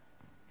case.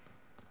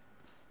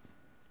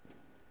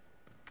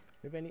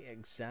 Maybe I need to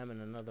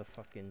examine another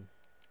fucking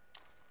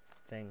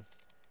thing.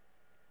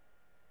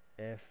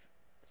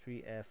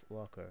 F3F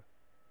locker.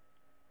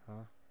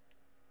 Huh?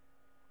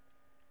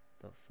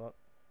 The fuck?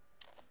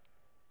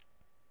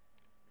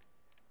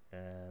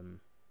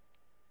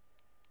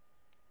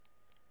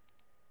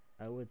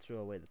 I would throw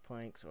away the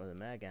planks or the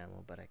mag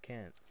ammo, but I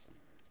can't.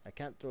 I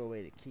can't throw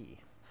away the key.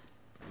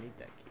 I need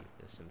that key.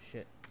 There's some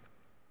shit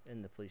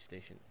in the police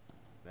station.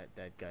 That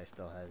dead guy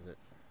still has it.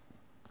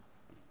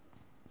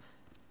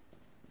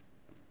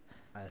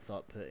 I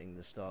thought putting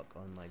the stock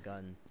on my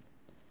gun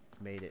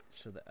made it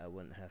so that I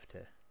wouldn't have to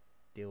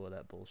deal with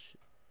that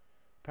bullshit.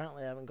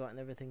 Apparently I haven't gotten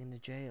everything in the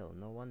jail.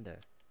 No wonder.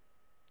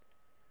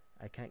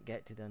 I can't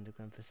get to the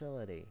underground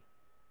facility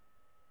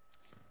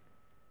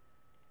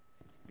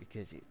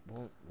because it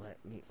won't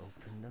let me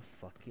open the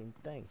fucking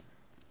thing.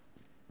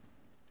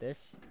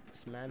 This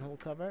manhole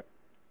cover?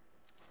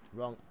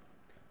 Wrong.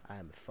 I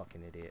am a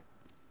fucking idiot.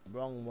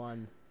 Wrong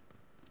one.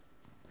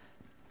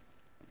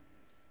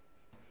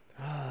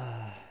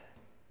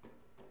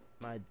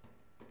 My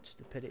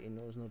stupidity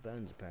knows no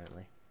bounds,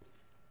 apparently.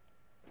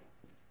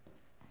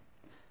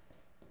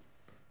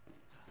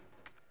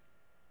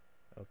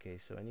 Okay,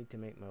 so I need to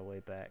make my way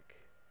back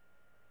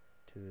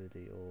to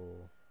the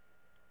old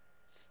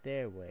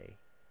stairway.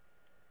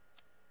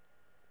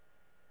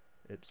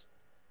 Oops.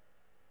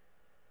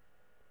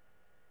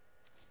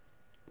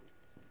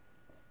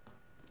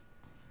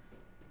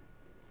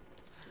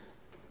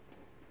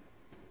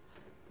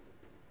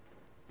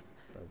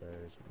 But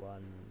there's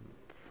one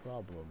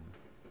problem.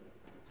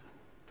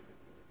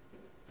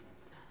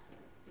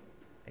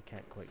 I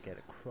can't quite get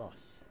across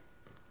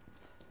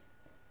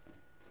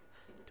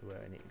to where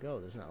I need to go.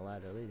 There's not a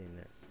ladder leading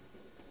there.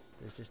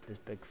 There's just this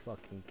big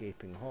fucking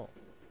gaping hole.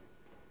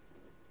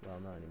 Well,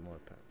 not anymore,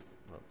 apparently.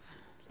 Well,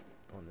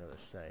 on the other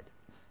side.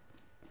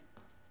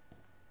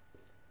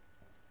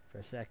 For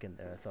a second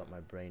there, I thought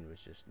my brain was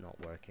just not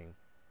working.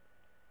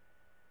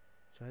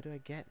 So how do I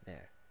get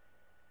there?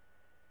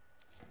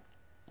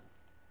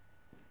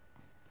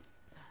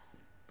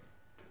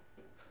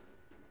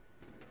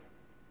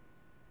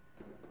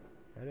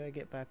 How do I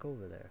get back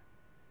over there?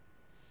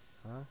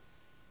 Huh?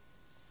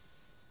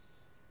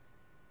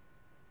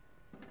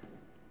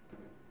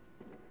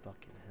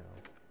 Fucking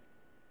hell.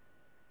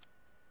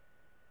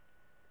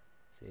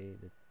 See,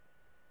 the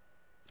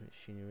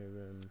machinery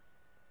room.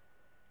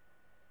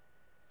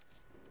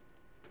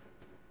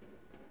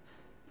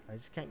 I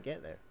just can't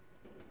get there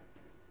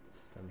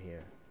from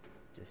here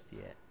just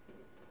yet.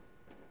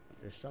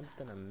 There's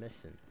something I'm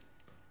missing.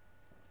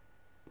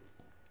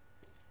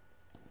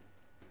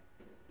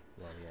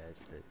 Well, yeah,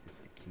 it's the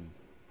key.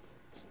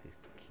 It's the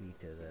key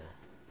to the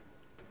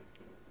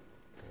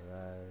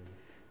garage,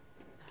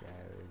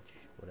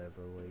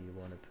 whatever way you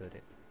want to put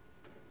it.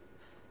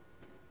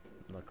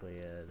 Luckily,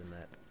 the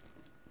map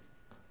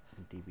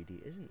in DVD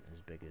isn't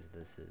as big as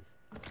this is.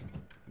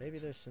 Maybe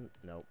there's some.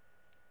 Nope.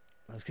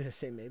 I was gonna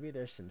say maybe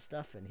there's some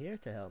stuff in here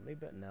to help me,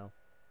 but no,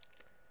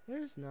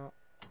 there's not.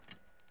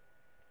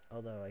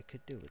 Although I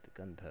could do with the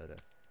gunpowder.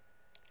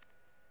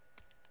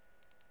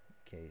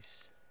 In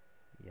case,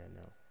 yeah,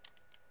 no,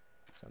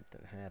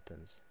 something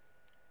happens.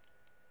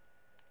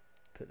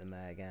 Put the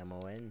mag ammo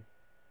in.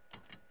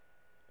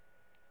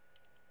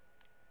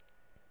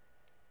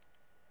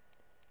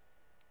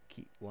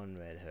 Keep one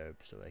red herb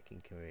so I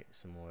can create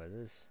some more of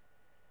this.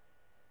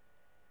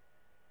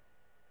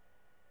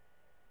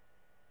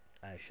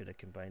 I should have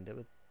combined it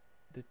with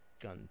the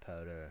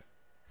gunpowder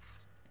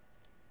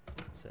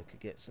so I could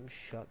get some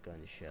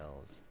shotgun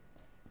shells.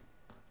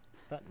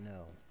 But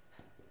no.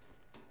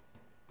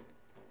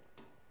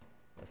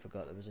 I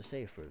forgot there was a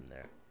safe room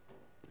there.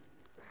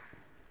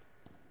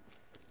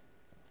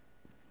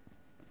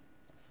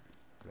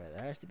 Right,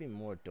 there has to be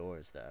more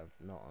doors that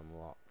I've not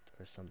unlocked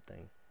or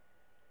something.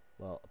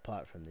 Well,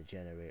 apart from the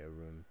generator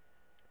room.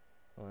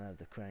 I don't have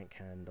the crank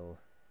handle.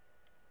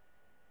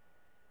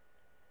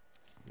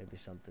 Maybe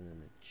something in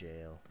the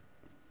jail.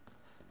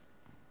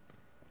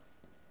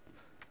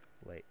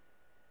 Wait.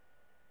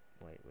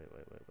 Wait.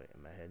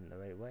 Am I heading the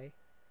right way?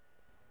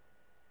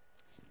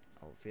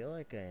 I don't feel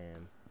like I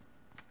am.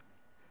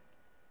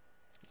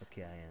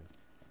 Okay, I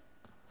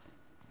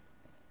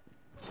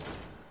am.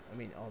 I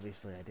mean,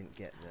 obviously I didn't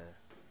get the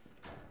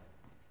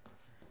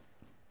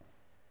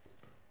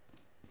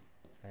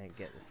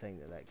thing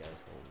that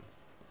guy's holding.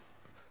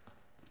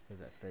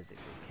 Because I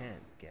physically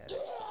can't get it.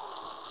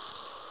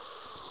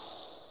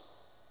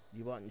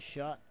 You wanting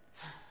shot?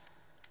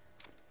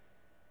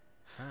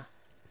 Huh?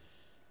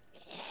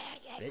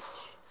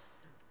 Bitch.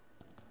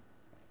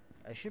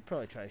 I should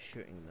probably try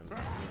shooting them, you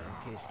know,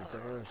 in case the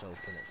doors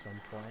open at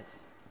some point.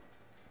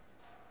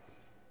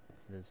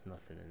 There's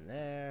nothing in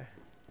there.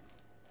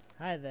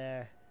 Hi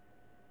there.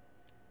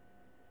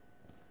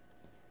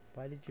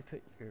 Why did you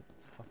put your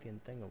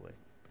fucking thing away?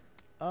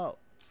 Oh!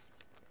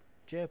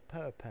 Jail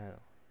power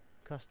panel.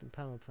 Custom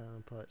panel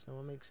parts. No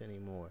one makes any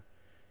more.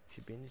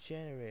 Should be in the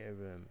generator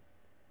room.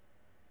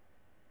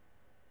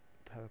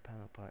 Power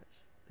panel parts.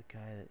 The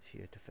guy that's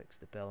here to fix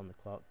the bell in the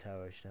clock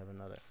tower should have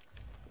another.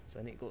 So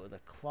I need to go to the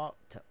clock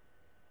tower.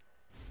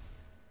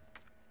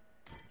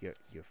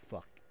 You're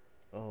fuck.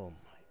 Oh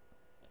my.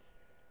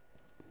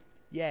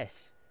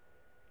 Yes.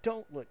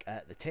 Don't look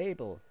at the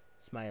table,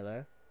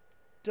 Smiler.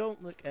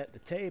 Don't look at the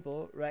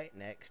table right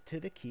next to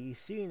the key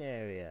scene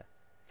area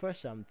for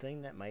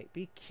something that might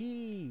be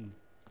key.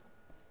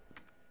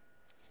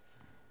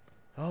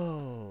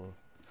 Oh.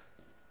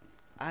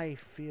 I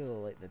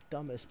feel like the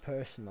dumbest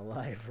person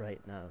alive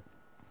right now.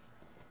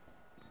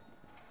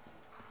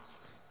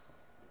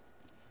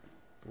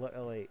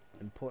 Literally,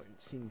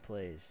 important scene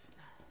plays.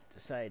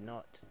 Decide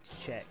not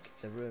to check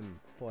the room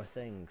for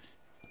things.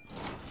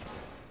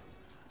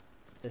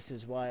 This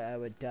is why I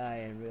would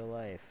die in real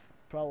life.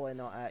 Probably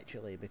not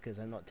actually, because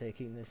I'm not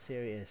taking this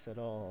serious at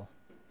all.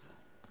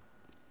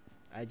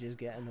 I just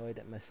get annoyed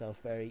at myself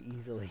very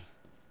easily.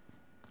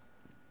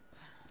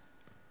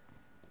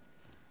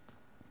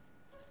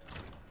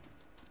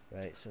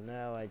 Right, so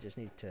now I just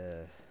need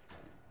to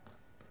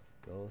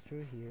go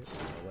through here.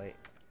 No, wait.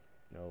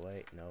 No,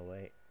 wait. No,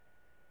 wait.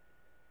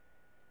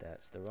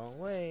 That's the wrong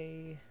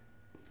way.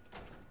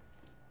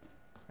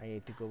 I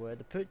need to go where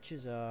the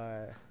pooches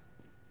are.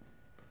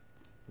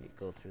 I need to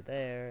go through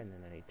there, and then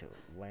I need to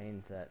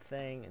wind that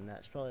thing, and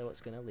that's probably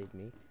what's going to lead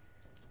me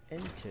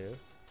into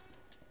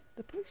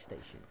the police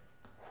station.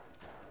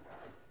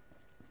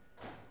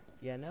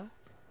 Yeah, no?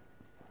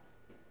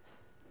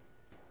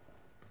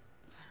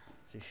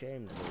 It's a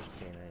shame that those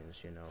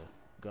canines, you know,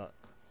 got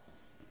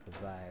the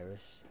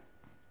virus.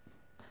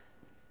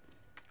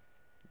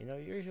 You know,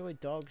 usually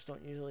dogs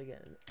don't usually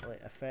get,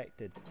 like,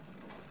 affected.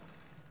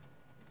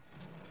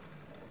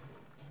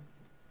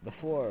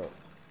 Before,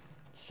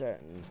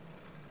 certain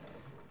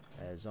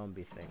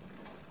zombie things.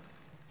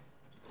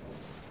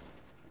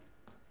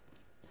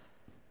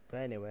 But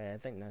anyway, I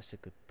think that's a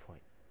good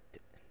point to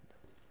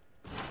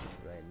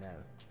end right now.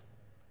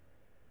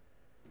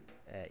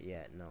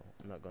 Yeah, no,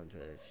 I'm not going to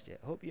it just yet.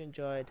 Hope you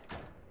enjoyed.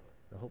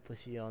 I'll hopefully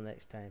see you all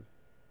next time.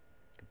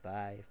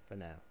 Goodbye for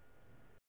now.